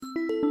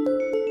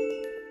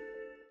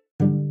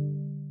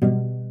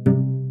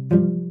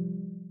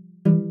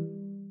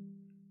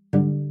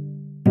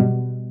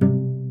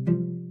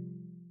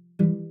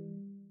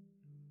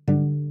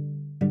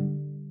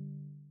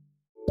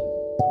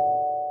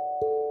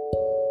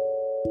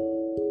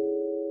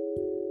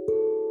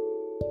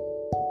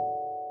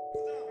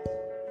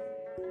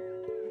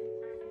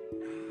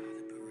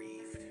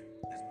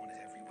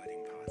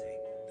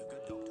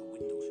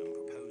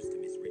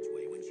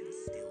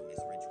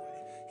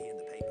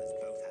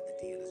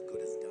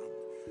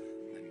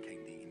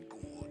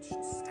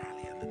Russian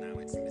stallion, and now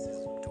it's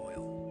Mrs.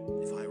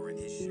 Doyle. If I were in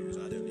his shoes,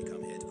 I'd only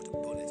come here to put a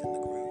bullet in the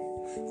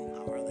groom.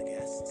 Our other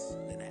guests,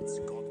 Lynette's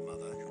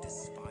godmother, who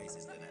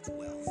despises Lynette's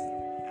wealth,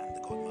 and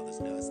the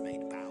godmother's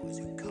nursemaid, Bowers,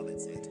 who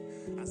covets it,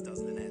 as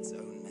does Lynette's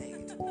own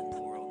maid,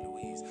 poor old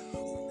Louise.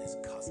 Oh, and there's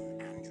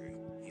cousin Andrew.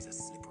 He's a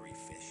slippery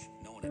fish.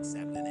 No one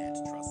except Lynette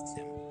trusts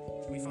him.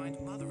 We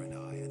find Mother and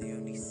I are the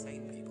only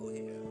sane people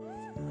here.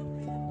 The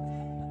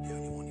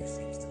only one who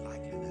seems to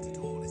like Lynette at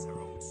all is her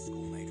old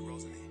schoolmate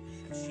Rosalie,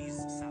 and she's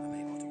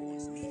Salome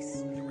Otterbourne's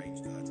niece and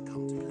arranged for her to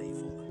come to play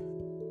for them.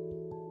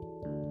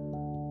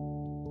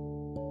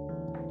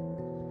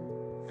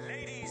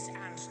 Ladies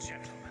and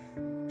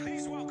gentlemen,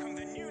 please welcome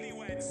the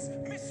newlyweds,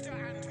 Mr.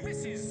 and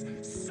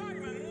Mrs.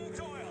 Simon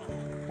Doyle.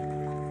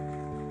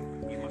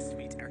 You must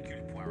meet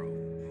Hercule Poirot.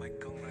 My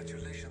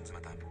congratulations,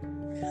 madame.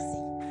 Merci.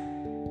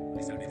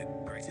 He's only the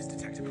greatest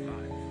detective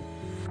alive.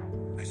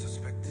 I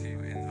suspect you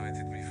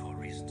invited me for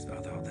reasons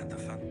other than the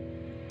fun.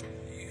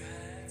 You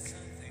had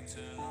something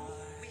to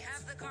lie. We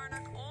have the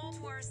Karnak all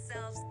to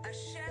ourselves, a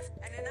chef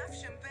and enough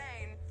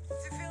champagne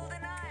to fill the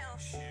Nile.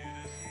 Should've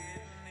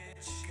hidden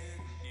it,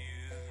 shouldn't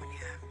you? When you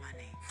have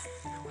money,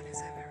 no one is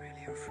ever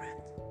really your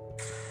friend.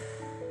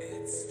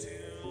 It's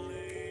too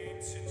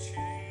late to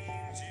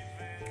change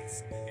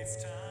events. It's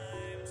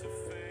time to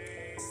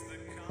face the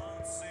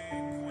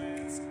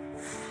consequence.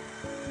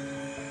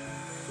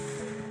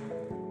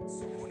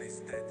 Someone is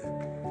dead.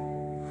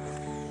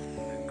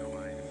 The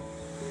crime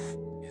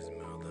is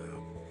murder.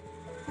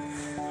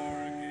 Never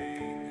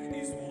again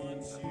is what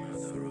the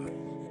murderer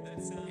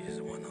is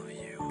one of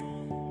you.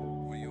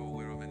 Were you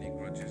aware of any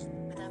grudges?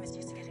 Madame is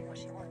used to getting what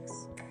she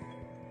wants.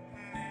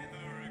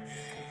 Never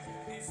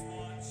again is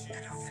what you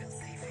I don't feel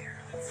safe here.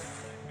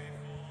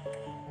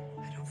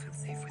 I don't feel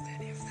safe with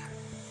any of them.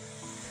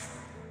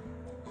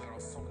 There are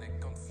so many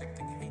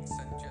conflicting hates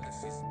and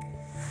jealousies.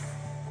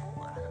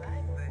 Oh, I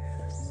like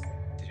this.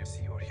 Did you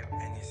see or hear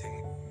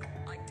anything?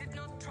 I did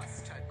not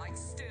trust her. I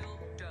still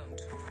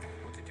don't.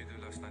 What did you do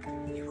last night?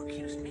 You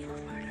accused me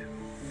of murder.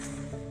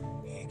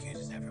 He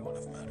accuses everyone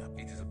of murder.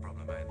 It is a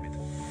problem, I admit.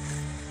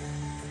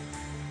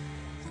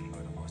 The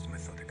murder was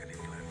methodically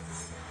planned.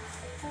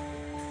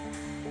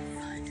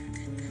 Find who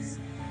did this.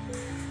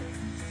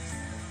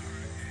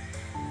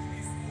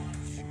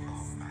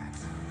 Oh, Matt.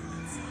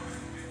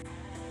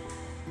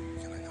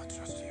 Can I not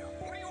trust you?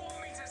 What do you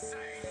want me to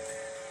say?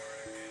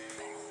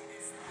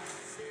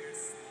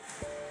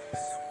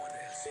 Someone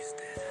else is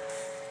dead.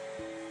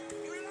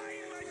 You lie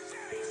in my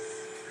face!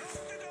 Lock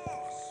the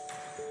doors!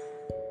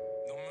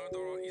 The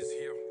murderer is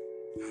here.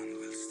 And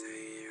will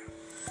stay here.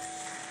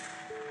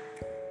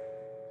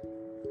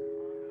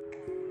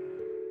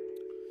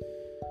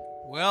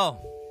 Well,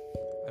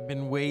 I've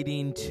been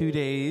waiting 2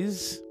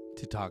 days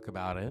to talk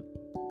about it.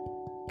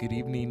 Good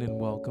evening and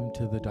welcome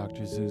to the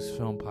Dr. Zeus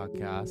Film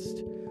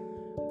Podcast.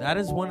 That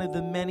is one of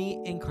the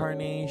many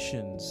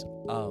incarnations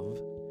of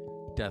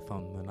Death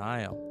on the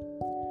Nile.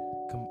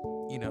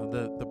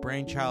 The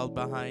brainchild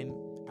behind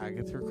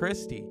Agatha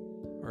Christie,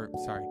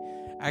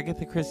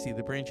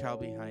 the brainchild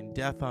behind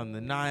Death on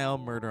the Nile,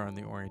 Murder on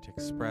the Orient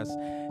Express,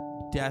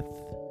 Death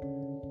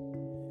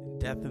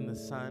in the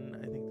Sun,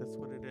 I think that's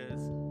what it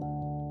is.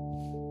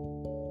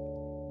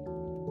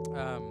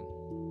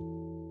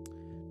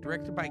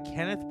 Directed by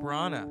Kenneth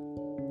Branagh.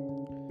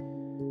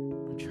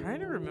 I'm trying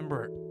to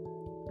remember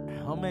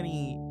how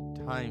many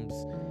times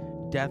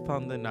Death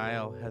on the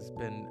Nile has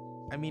been.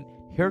 I mean,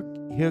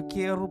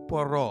 Hercule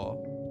Poirot,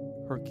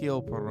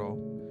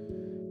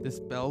 this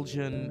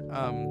Belgian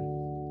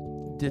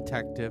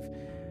detective,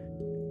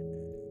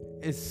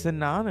 is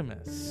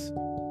synonymous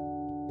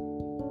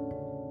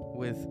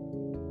with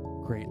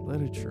great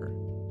literature.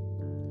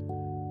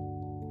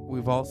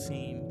 We've all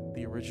seen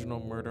the original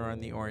Murder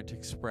on the Orient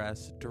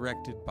Express,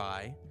 directed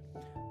by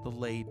the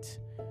late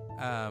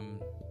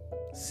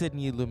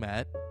Sidney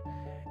Lumet.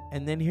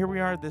 And then here we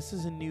are. This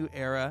is a new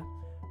era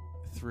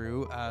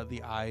through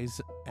the eyes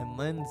and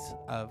lens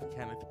of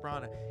Kenneth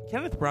Branagh.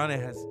 Kenneth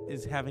Branagh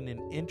is having an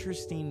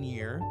interesting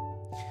year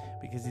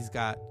because he's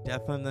got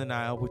Death on the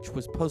Nile, which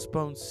was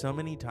postponed so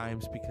many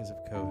times because of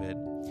COVID.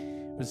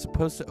 It was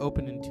supposed to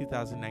open in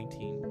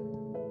 2019.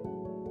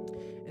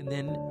 And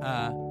then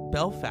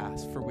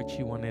Belfast, for which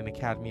he won an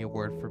Academy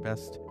Award for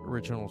Best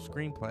Original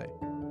Screenplay.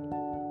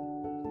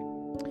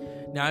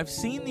 Now, I've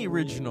seen the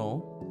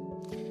original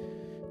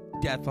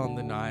Death on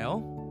the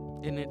Nile,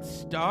 and it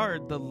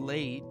starred the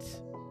late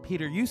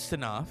Peter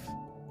Ustinov,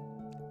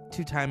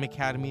 two-time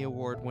Academy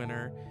Award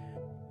winner.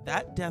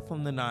 That Death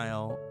on the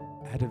Nile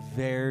had a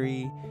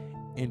very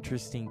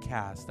interesting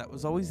cast. That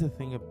was always the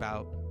thing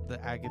about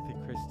the Agatha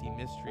Christie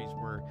mysteries,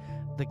 were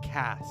the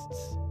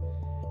casts.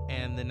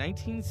 And the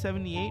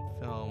 1978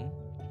 film,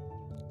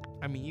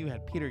 I mean, you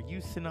had Peter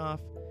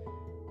Ustinov,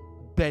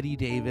 Bette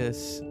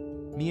Davis,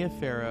 Mia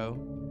Farrow,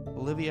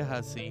 Olivia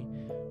Hussey,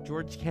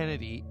 George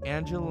Kennedy,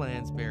 Angela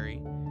Lansbury,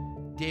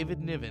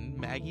 David Niven,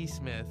 Maggie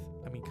Smith.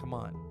 I mean, come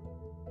on.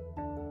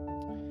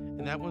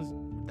 And that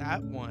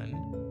one,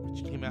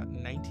 which came out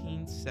in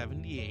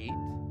 1978,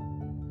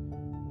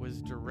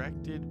 was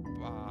directed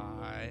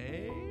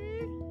by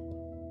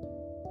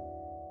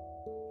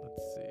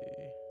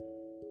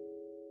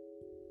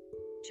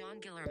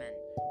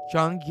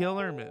John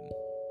Gillerman.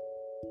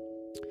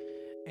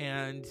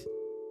 And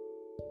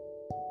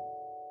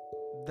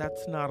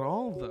that's not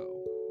all,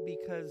 though,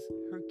 because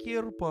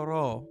Hercule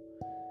Poirot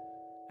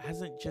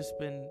hasn't just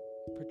been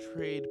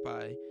portrayed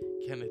by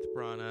Kenneth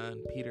Branagh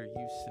and Peter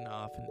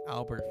Ustinov and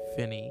Albert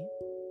Finney.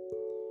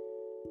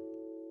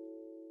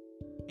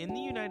 In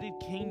the United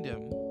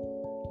Kingdom,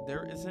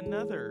 there is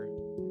another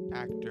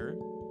actor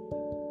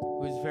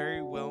who is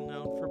very well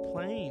known for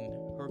playing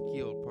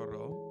Hercule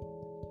Poirot,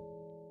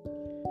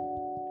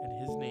 and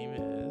his name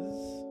is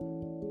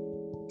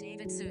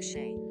David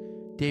Suchet.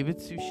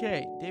 David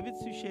Suchet. David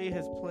Suchet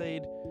has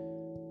played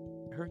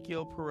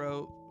Hercule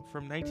Poirot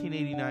from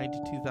 1989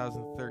 to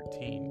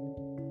 2013.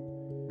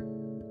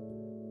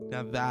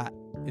 Now that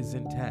is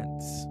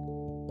intense.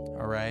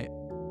 All right.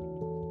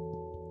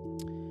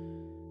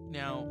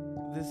 Now,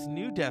 this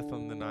new Death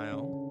on the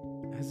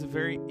Nile has a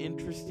very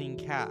interesting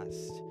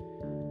cast.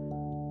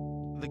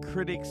 The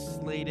critics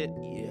slate it.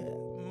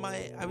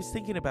 I was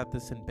thinking about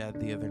this in bed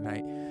the other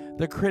night.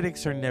 The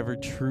critics are never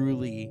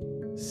truly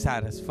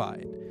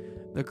satisfied.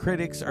 The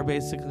critics are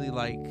basically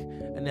like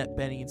Annette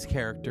Bening's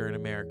character in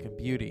American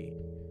Beauty.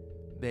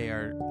 They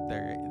are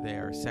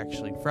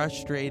sexually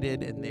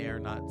frustrated and they are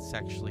not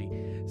sexually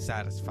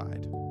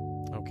satisfied.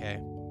 Okay?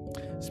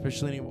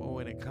 Especially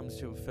when it comes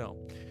to a film.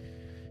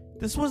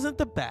 This wasn't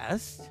the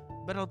best,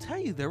 but I'll tell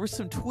you, there were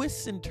some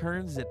twists and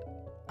turns that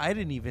I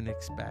didn't even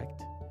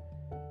expect.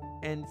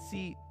 And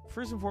see,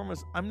 first and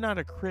foremost, I'm not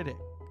a critic.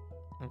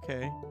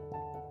 Okay?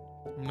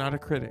 I'm not a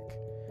critic.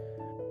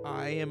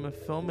 I am a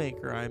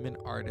filmmaker. I'm an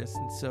artist.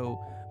 And so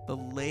the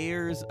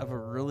layers of a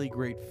really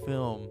great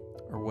film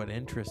are what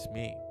interests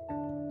me.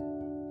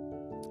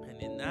 And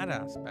in that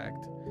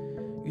aspect,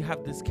 you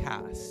have this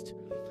cast.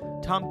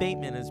 Tom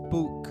Bateman as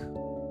Book.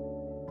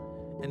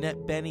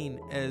 Annette Bening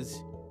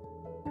as...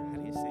 How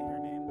do you say her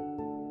name?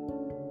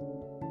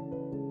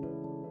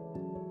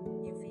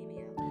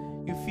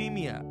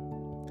 Euphemia.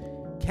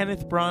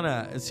 Kenneth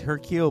Branagh as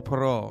Hercule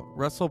Poirot.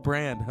 Russell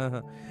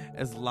Brand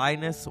as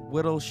Linus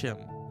Whittlesham.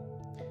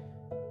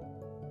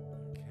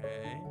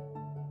 Okay.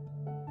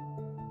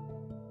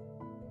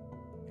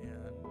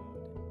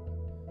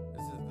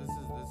 And this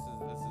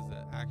is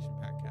an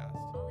action-packed cast.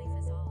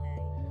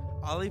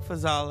 Ali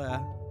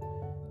Fazale,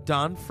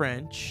 Don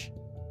French,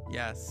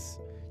 yes.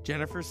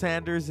 Jennifer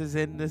Sanders is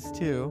in this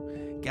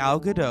too.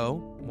 Gal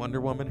Gadot,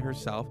 Wonder Woman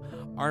herself.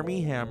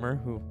 Armie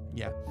Hammer,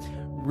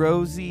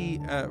 Rose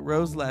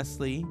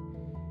Leslie,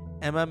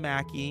 Emma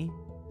Mackey,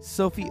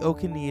 Sophie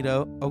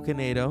Okonedo,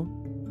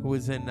 who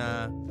was in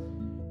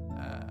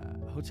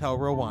Hotel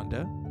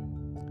Rwanda,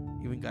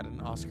 even got an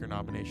Oscar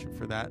nomination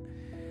for that,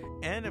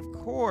 and of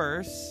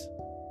course,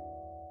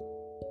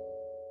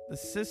 the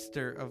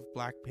sister of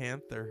Black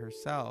Panther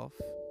herself,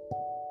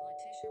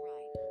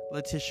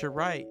 Letitia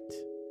Wright.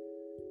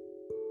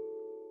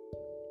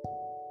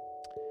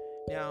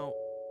 Now,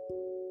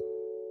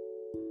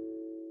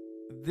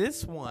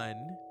 this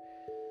one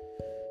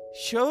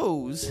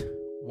shows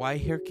why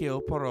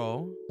Hercule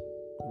Poirot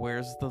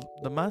wears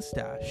the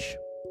mustache.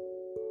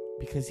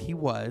 Because he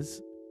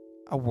was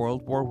a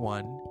World War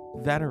I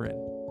veteran.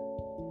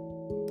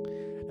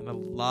 And a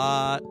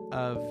lot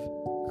of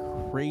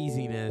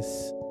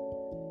craziness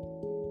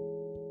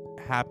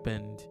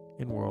happened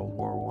in World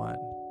War I.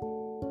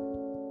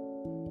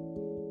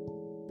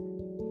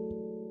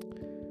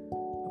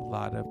 A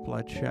lot of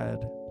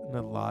bloodshed and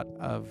a lot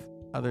of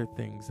other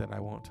things that I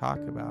won't talk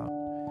about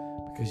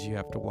because you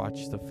have to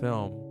watch the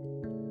film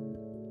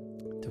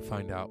to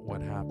find out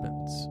what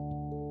happens.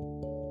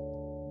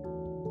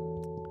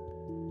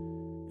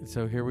 And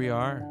so here we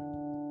are.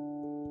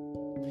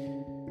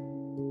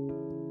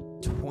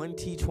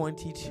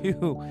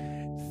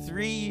 2022.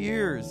 3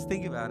 years.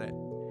 Think about it.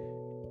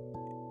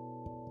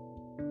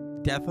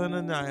 Death on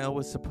the Nile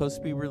was supposed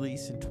to be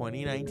released in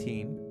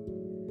 2019.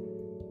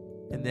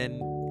 And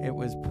then it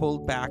was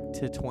pulled back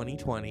to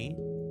 2020.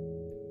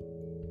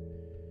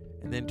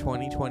 And then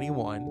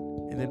 2021.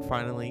 And then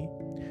finally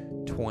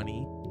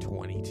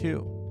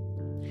 2022.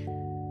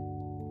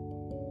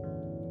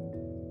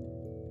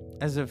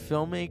 As a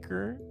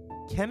filmmaker,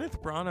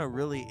 Kenneth Branagh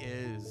really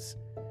is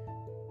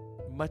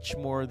much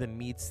more than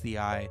meets the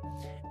eye.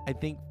 I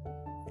think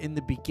in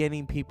the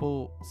beginning,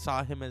 people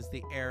saw him as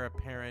the heir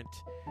apparent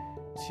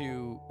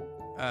to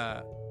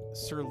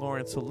Sir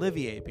Laurence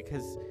Olivier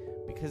because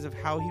of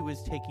how he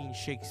was taking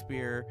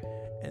Shakespeare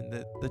and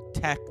the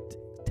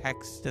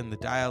text and the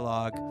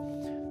dialogue.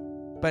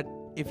 But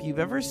if you've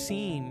ever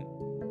seen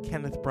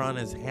Kenneth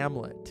Branagh's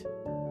Hamlet,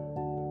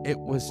 it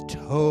was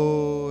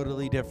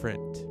totally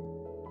different.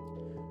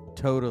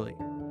 Totally.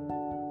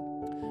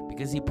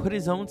 Because he put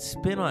his own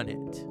spin on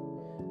it.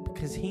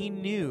 Because he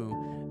knew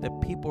that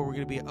people were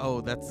going to be,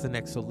 oh, that's the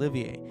next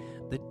Olivier.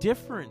 The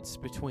difference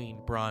between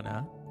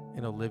Branagh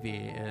and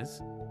Olivier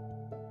is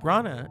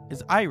Branagh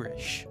is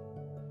Irish.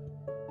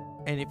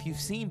 And if you've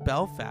seen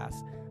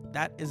Belfast,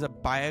 that is a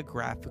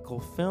biographical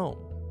film.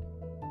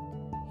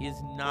 He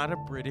is not a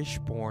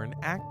British-born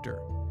actor.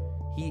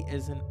 He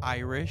is an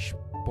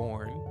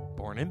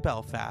Irish-born in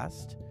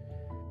Belfast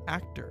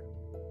actor.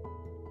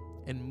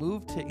 and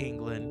moved to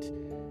England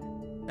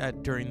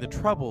during the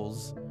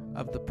Troubles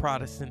of the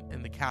Protestant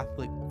and the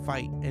Catholic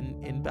fight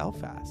in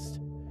Belfast.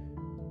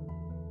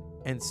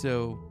 And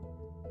so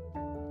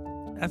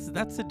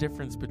that's the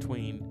difference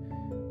between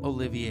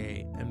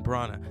Olivier and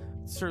Brana.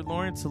 Sir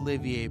Laurence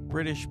Olivier,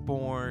 British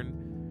born,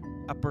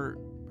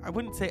 I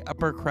wouldn't say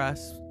upper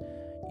crust,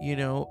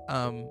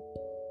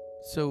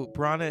 so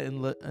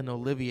Brana and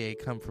Olivier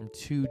come from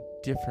two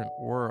different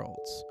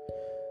worlds.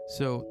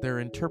 So their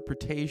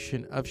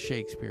interpretation of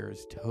Shakespeare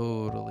is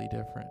totally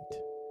different.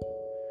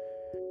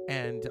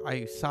 And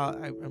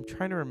I'm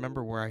trying to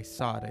remember where I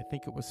saw it. I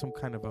think it was some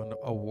kind of an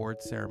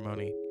award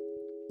ceremony.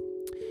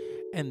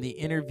 And the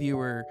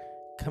interviewer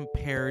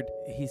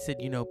he said,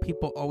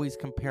 people always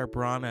compare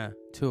Brana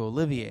to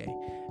Olivier.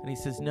 And he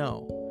says,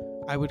 no,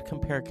 I would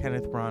compare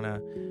Kenneth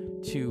Branagh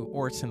to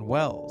Orson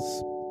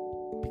Welles.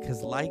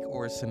 Because like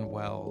Orson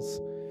Welles,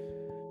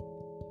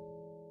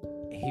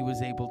 he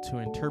was able to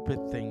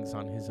interpret things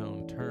on his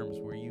own terms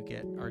where you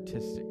get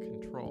artistic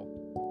control.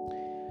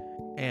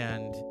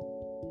 And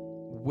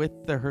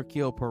with the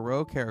Hercule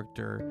Poirot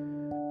character,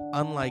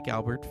 unlike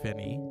Albert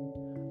Finney,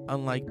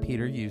 unlike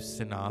Peter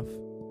Ustinov,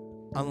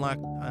 unlike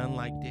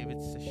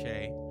David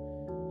Suchet,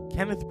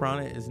 Kenneth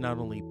Branagh is not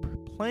only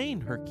playing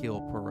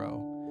Hercule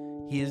Poirot,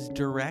 he is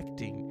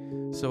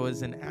directing. So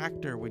as an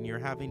actor, when you're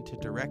having to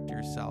direct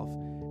yourself,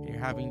 you're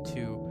having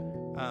to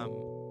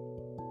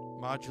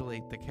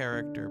modulate the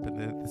character, but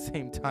at the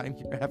same time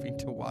you're having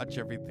to watch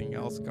everything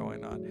else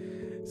going on.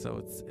 So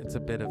it's a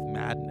bit of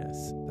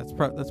madness.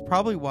 That's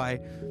probably why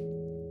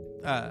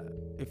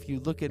if you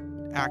look at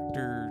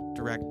actor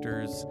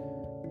directors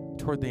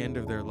toward the end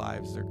of their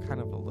lives, they're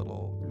kind of a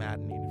little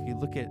maddening.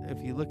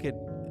 If you look at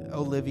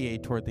Olivier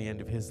toward the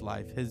end of his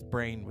life, his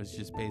brain was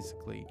just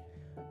basically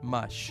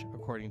mush,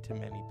 according to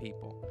many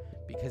people,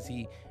 because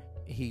he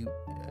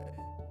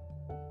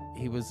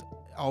was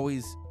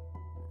always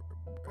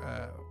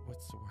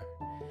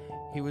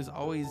he was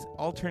always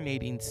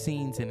alternating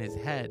scenes in his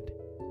head.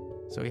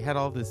 So he had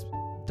all this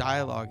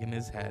dialogue in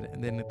his head,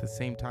 and then at the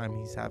same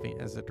time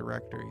as a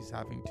director, he's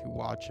having to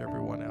watch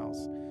everyone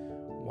else,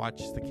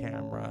 watch the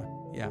camera.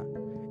 Yeah,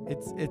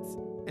 it's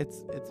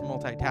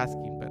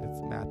multitasking, but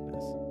it's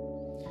madness.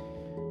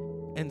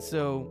 And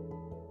so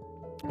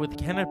with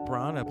Kenneth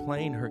Branagh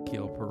playing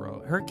Hercule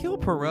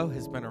Poirot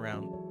has been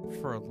around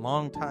for a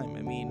long time.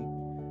 I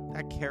mean,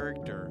 that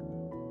character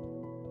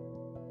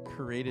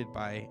created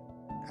by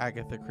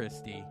Agatha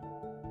Christie.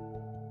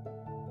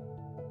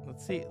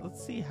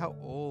 Let's see how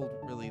old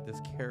really this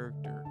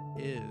character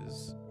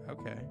is.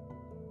 Okay.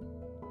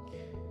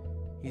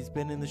 He's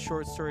been in the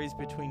short stories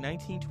between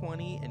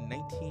 1920 and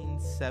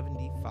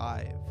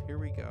 1975. Here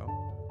we go.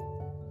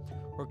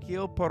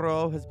 Hercule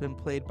Poirot has been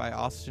played by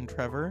Austin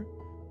Trevor,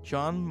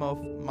 John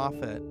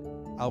Moffat,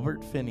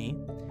 Albert Finney,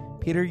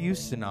 Peter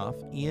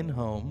Ustinov, Ian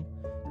Holm,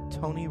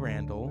 Tony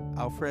Randall,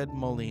 Alfred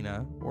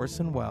Molina,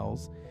 Orson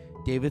Welles,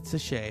 David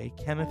Suchet,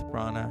 Kenneth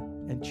Branagh,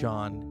 and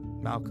John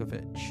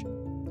Malkovich.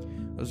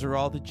 Those are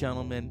all the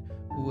gentlemen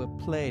who have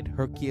played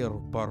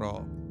Hercule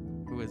Poirot,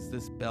 who is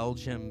this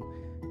Belgian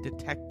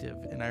detective.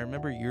 And I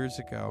remember years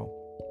ago,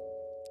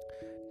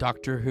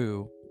 Doctor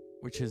Who,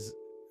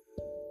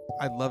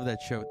 I love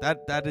that show.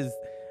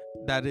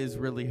 That is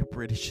really a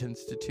British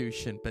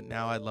institution, but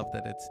now I love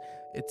that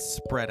it's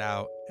spread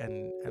out,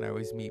 and I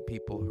always meet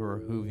people who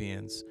are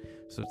Whovians,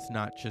 so it's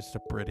not just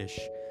a British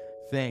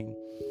thing.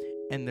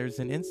 And there's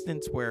an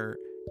instance where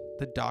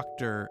the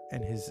doctor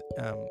and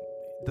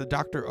the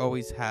doctor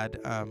always had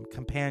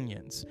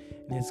companions,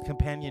 and his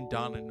companion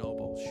Donna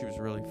Noble, she was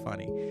really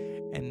funny,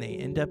 and they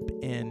end up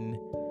in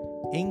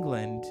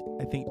England,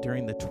 I think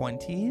during the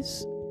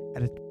 20s,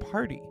 at a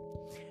party,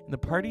 and the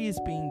party is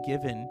being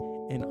given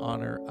in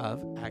honor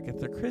of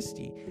Agatha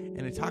Christie,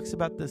 and it talks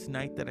about this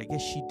night that I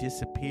guess she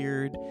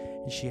disappeared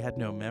and she had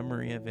no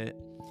memory of it,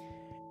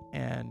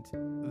 and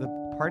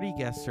the party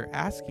guests are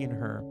asking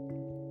her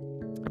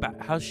about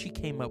how she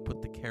came up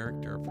with the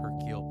character of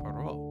Hercule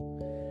Poirot.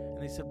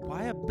 And they said,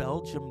 why a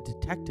Belgian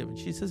detective? And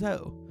she says,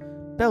 oh,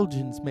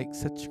 Belgians make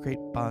such great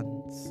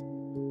buns.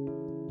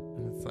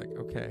 And it's like,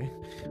 okay.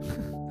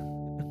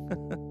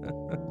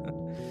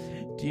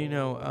 Do you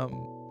know,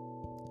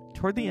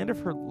 toward the end of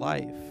her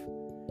life,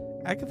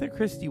 Agatha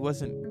Christie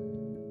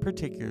wasn't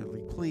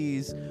particularly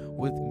pleased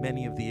with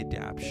many of the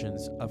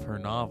adaptations of her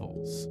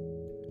novels.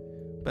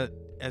 But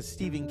as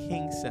Stephen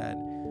King said,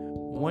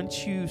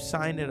 once you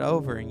sign it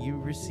over and you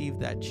receive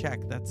that check,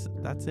 that's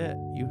it.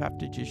 You have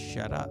to just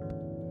shut up.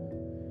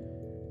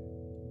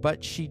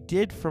 But she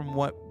did, from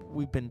what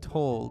we've been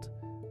told,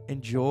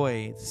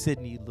 enjoy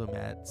Sidney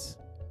Lumet's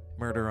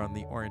Murder on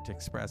the Orient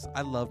Express.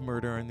 I love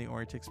Murder on the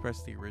Orient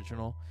Express, the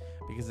original,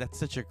 because that's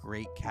such a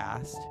great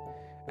cast,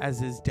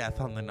 as is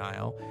Death on the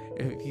Nile.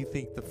 If you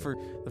think the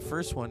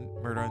first one,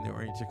 Murder on the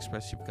Orient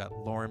Express, you've got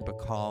Lauren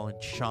Bacall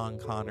and Sean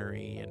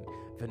Connery and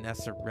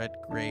Vanessa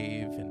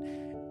Redgrave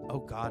and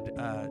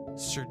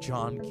Sir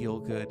John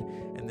Gielgud.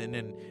 And then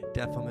in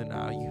Death on the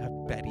Nile, you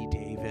have Bette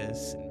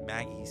Davis and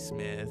Maggie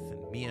Smith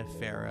and Mia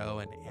Farrow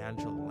and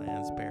Angela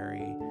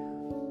Lansbury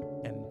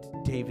and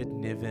David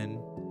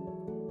Niven.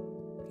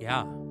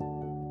 Yeah.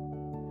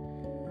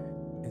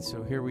 And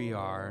so here we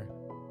are.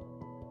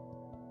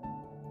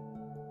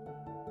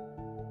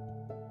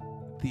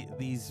 I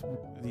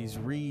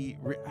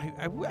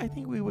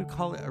think we would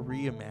call it a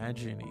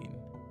reimagining,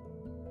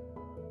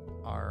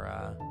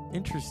 are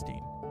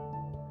interesting.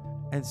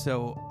 And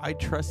so I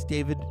trust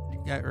I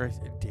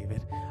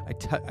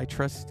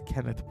trust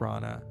Kenneth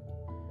Branagh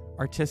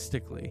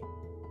artistically,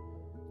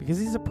 because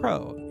he's a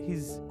pro.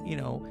 He's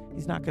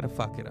not gonna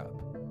fuck it up.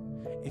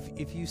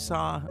 If you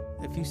saw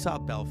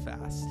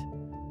Belfast,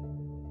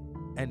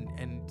 and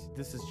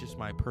this is just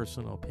my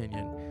personal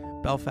opinion,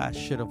 Belfast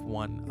should have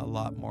won a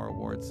lot more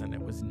awards than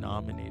it was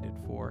nominated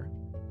for,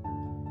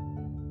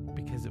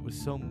 because it was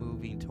so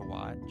moving to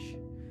watch.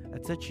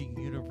 It's such a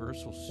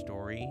universal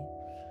story,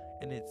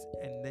 and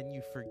then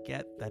you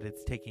forget that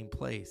it's taking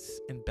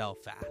place in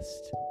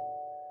Belfast,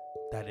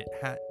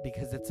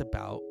 because it's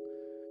about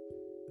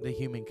the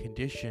human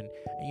condition,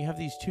 and you have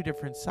these two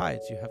different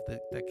sides. You have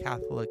the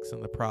Catholics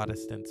and the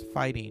Protestants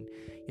fighting,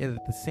 yet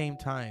at the same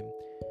time,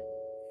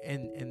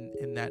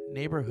 in that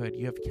neighborhood,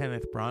 you have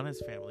Kenneth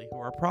Branagh's family who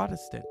are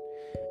Protestant,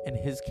 and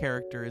his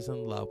character is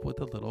in love with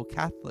a little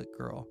Catholic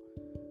girl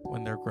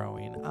when they're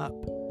growing up,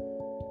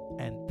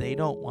 and they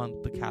don't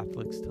want the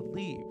Catholics to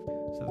leave.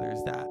 So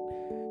there's that.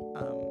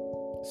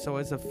 So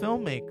as a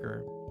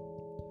filmmaker,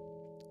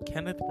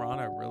 Kenneth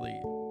Branagh really,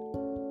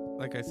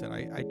 like I said,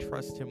 I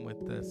trust him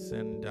with this,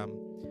 and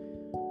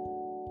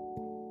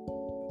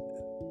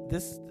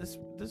this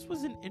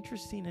was an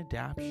interesting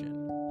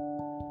adaptation,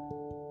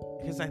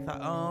 because I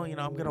thought,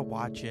 I'm gonna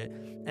watch it,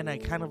 and I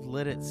kind of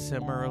let it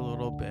simmer a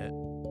little bit,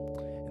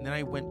 and then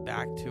I went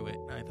back to it,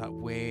 and I thought,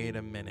 wait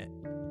a minute,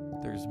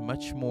 there's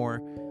much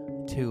more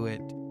to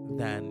it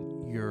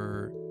than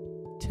your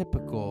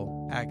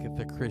typical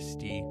Agatha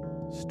Christie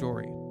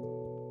story.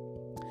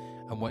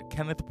 And what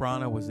Kenneth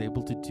Branagh was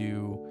able to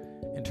do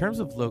in terms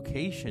of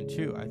location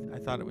too, I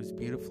thought it was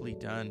beautifully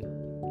done.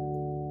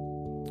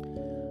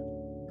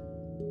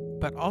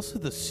 But also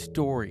the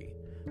story.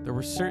 There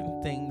were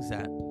certain things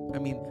that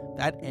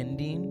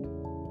ending,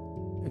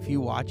 if you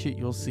watch it,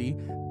 you'll see,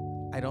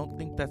 I don't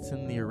think that's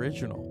in the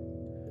original.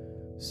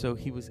 So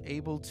he was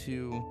able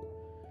to,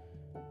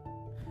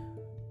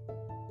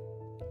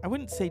 I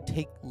wouldn't say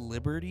take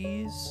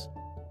liberties,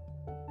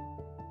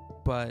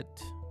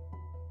 but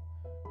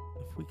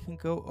if we can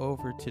go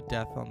over to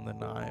Death on the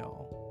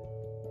Nile.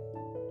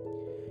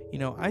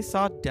 I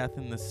saw Death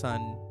in the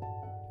Sun,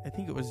 I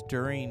think it was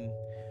during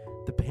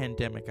the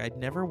pandemic. I'd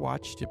never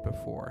watched it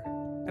before,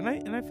 and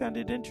I found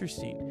it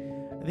interesting.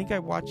 I think I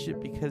watched it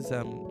because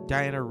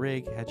Diana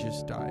Rigg had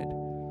just died,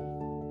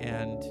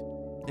 and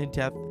in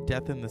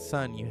Death in the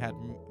Sun you had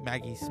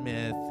Maggie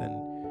Smith,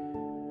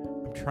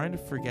 and I'm trying to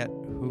forget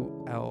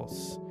who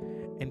else.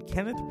 And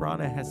Kenneth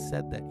Branagh has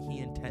said that he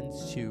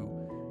intends to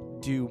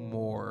do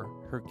more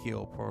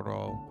Hercule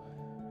Poirot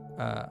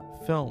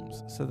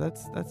films, so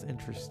that's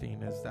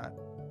interesting. Is that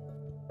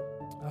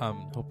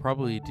he'll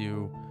probably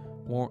do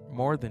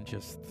more than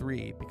just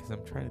 3, because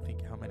I'm trying to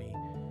think how many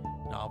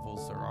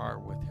novels there are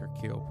with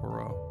Hercule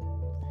Poirot.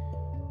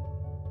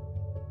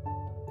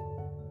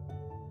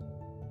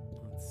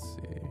 Let's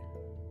see.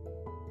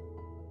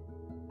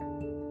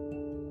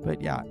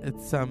 But yeah,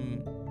 it's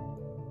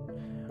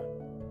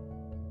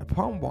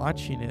upon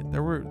watching it,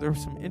 there were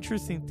some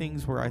interesting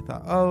things where I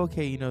thought, oh,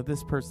 okay,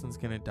 this person's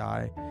gonna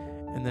die,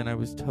 and then I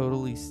was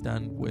totally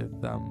stunned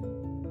with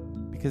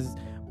because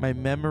my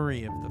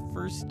memory of the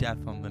first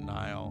Death on the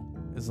Nile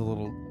is a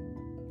little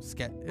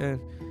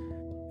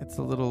it's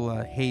a little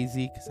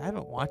hazy, because I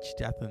haven't watched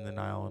Death in the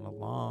Nile in a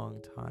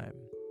long time.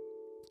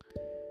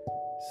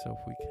 So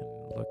if we can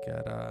look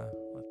at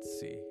let's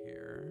see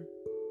here.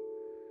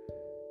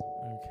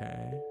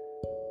 Okay.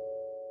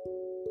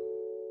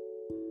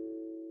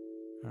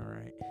 All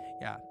right.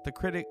 Yeah, the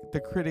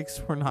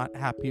critics were not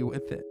happy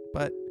with it,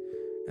 but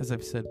as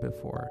I've said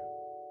before,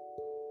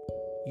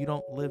 you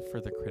don't live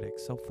for the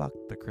critics, so fuck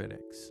the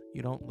critics.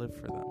 You don't live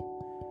for them.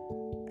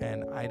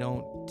 And I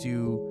don't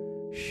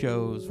do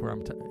shows where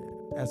I'm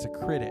as a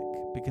critic,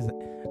 because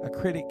a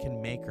critic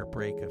can make or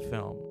break a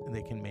film, and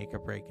they can make or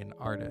break an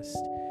artist.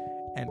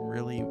 And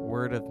really,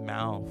 word of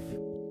mouth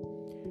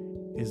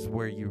is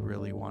where you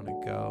really want to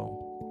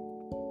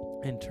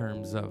go in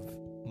terms of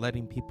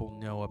letting people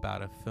know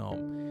about a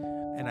film.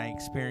 And I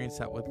experienced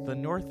that with The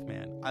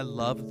Northman. I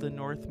love The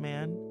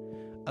Northman.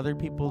 Other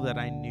people that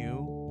I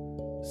knew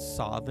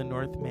saw The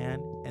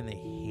Northman and they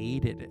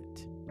hated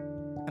it.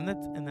 And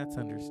that's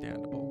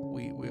understandable.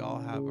 We all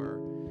have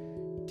our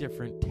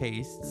different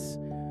tastes,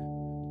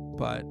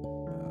 but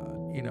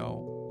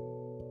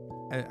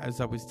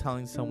as I was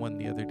telling someone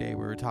the other day,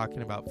 we were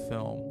talking about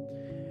film,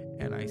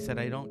 and I said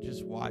I don't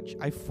just watch,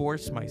 I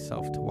force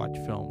myself to watch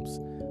films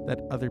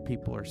that other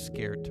people are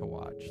scared to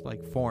watch,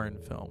 like foreign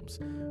films,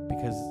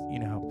 because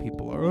how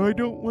people are, oh, I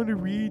don't want to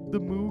read the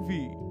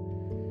movie.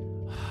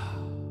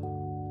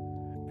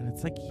 And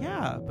it's like,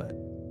 yeah, but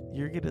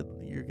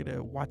you're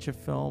gonna watch a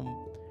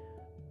film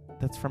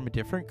that's from a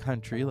different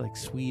country, like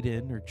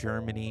Sweden or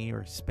Germany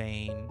or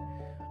Spain,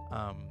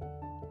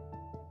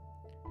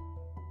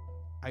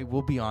 I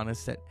will be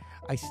honest that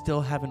I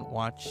still haven't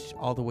watched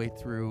all the way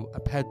through a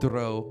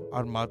Pedro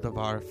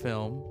Almodovar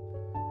film.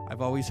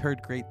 I've always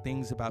heard great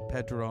things about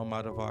Pedro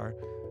Almodovar.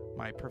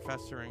 My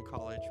professor in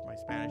college, my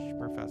Spanish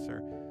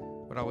professor,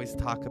 would always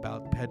talk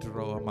about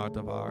Pedro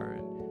Almodovar,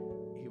 and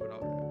he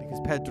would, because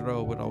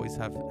Pedro would always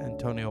have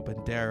Antonio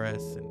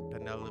Banderas and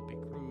Penelope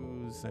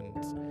Cruz and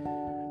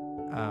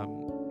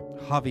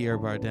Javier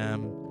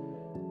Bardem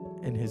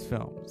in his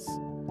films,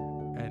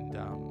 and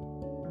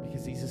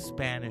because he's a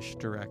Spanish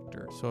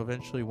director. So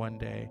eventually one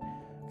day,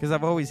 because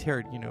I've always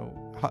heard,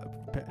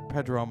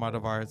 Pedro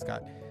Almodovar has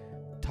got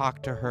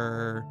Talk to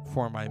Her,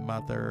 For My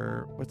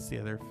Mother. What's the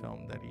other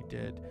film that he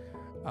did?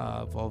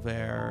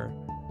 Volver.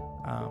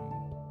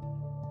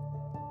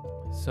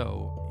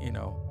 So,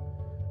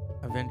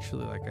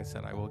 eventually, like I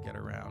said, I will get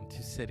around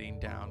to sitting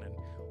down and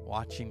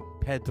watching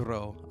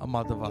Pedro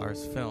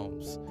Almodovar's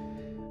films.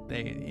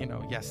 They,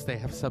 yes, they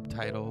have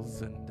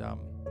subtitles, and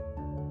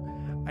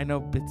I know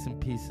bits and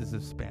pieces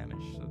of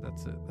Spanish, so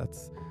that's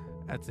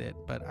it.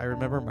 But I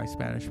remember my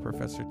Spanish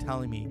professor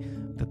telling me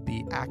that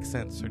the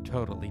accents are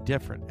totally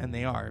different, and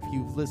they are. If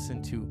you've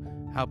listened to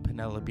how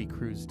Penelope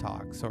Cruz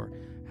talks or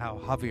how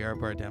Javier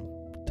Bardem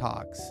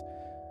talks,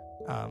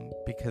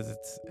 because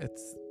it's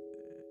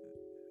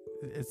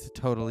a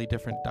totally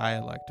different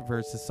dialect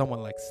versus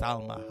someone like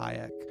Salma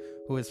Hayek,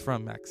 who is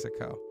from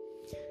Mexico,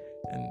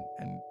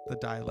 and the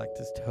dialect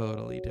is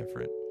totally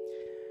different.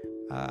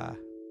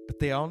 But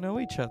they all know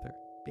each other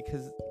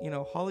because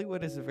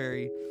Hollywood is a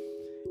very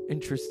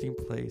interesting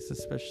place,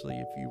 especially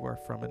if you are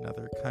from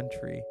another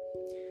country,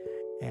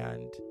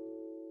 and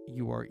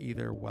you are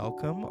either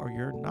welcome or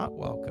you're not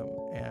welcome.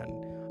 And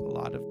a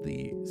lot of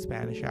the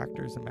Spanish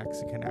actors and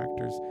Mexican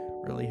actors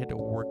really had to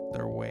work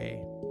their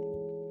way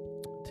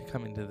to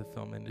come into the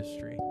film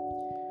industry.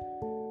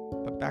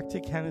 But back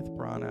to Kenneth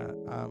Branagh,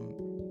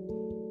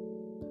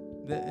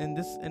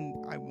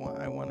 I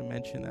want to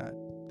mention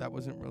that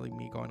wasn't really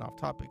me going off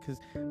topic, because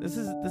this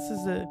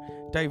is a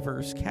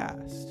diverse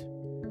cast,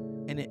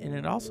 and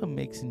it also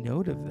makes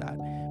note of that,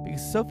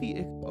 because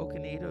Sophie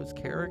Okonedo's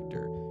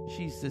character,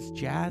 she's this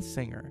jazz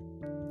singer,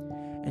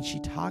 and she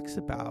talks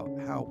about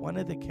how one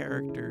of the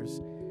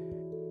characters,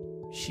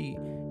 she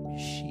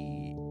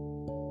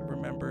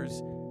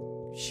remembers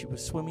she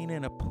was swimming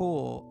in a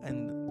pool,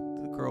 and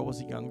the girl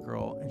was a young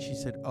girl, and she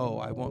said, "Oh,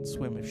 I won't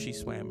swim if she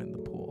swam in the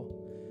pool,"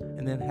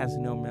 and then has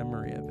no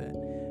memory of it.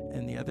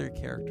 And the other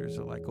characters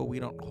are like, "Oh, we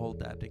don't hold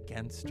that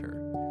against her."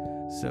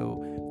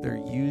 So they're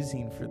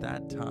using for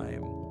that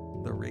time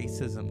the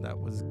racism that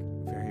was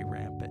very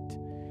rampant.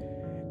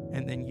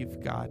 And then you've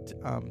got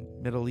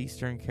Middle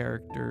Eastern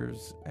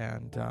characters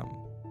and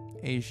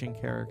Asian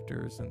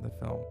characters in the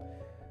film.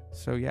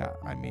 So yeah,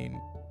 I mean,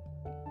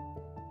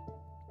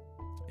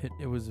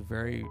 it was a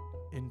very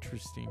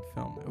interesting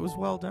film. It was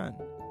well done.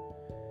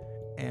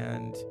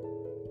 And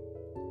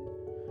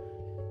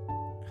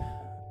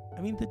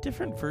I mean, the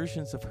different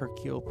versions of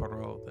Hercule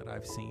Poirot that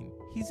I've seen,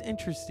 he's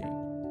interesting.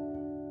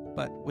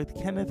 But with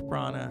Kenneth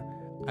Branagh,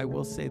 I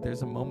will say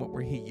there's a moment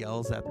where he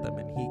yells at them,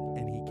 and he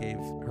gave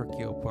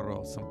Hercule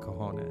Poirot some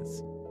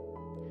cojones.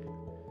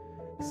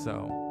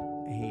 So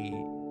he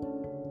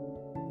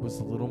was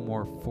a little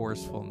more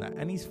forceful in that.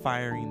 And he's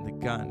firing the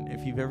gun.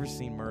 If you've ever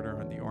seen Murder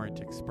on the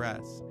Orient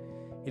Express,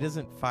 he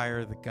doesn't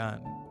fire the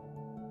gun.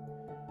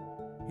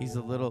 He's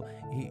a little,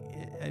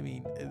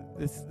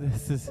 this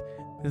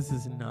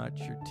is not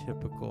your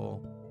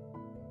typical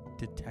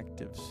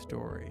detective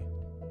story.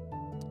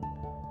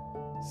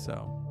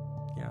 So,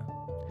 yeah.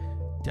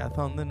 Death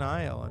on the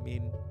Nile. I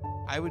mean,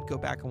 I would go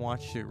back and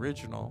watch the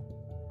original.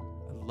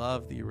 I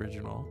love the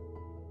original.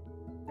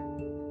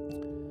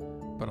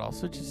 But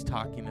also just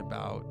talking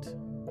about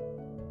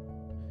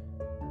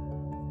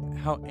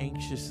how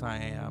anxious I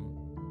am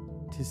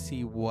to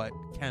see what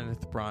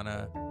Kenneth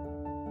Branagh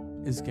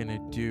is going to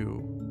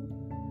do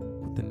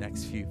with the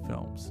next few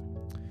films.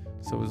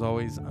 So as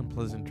always,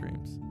 unpleasant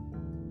dreams.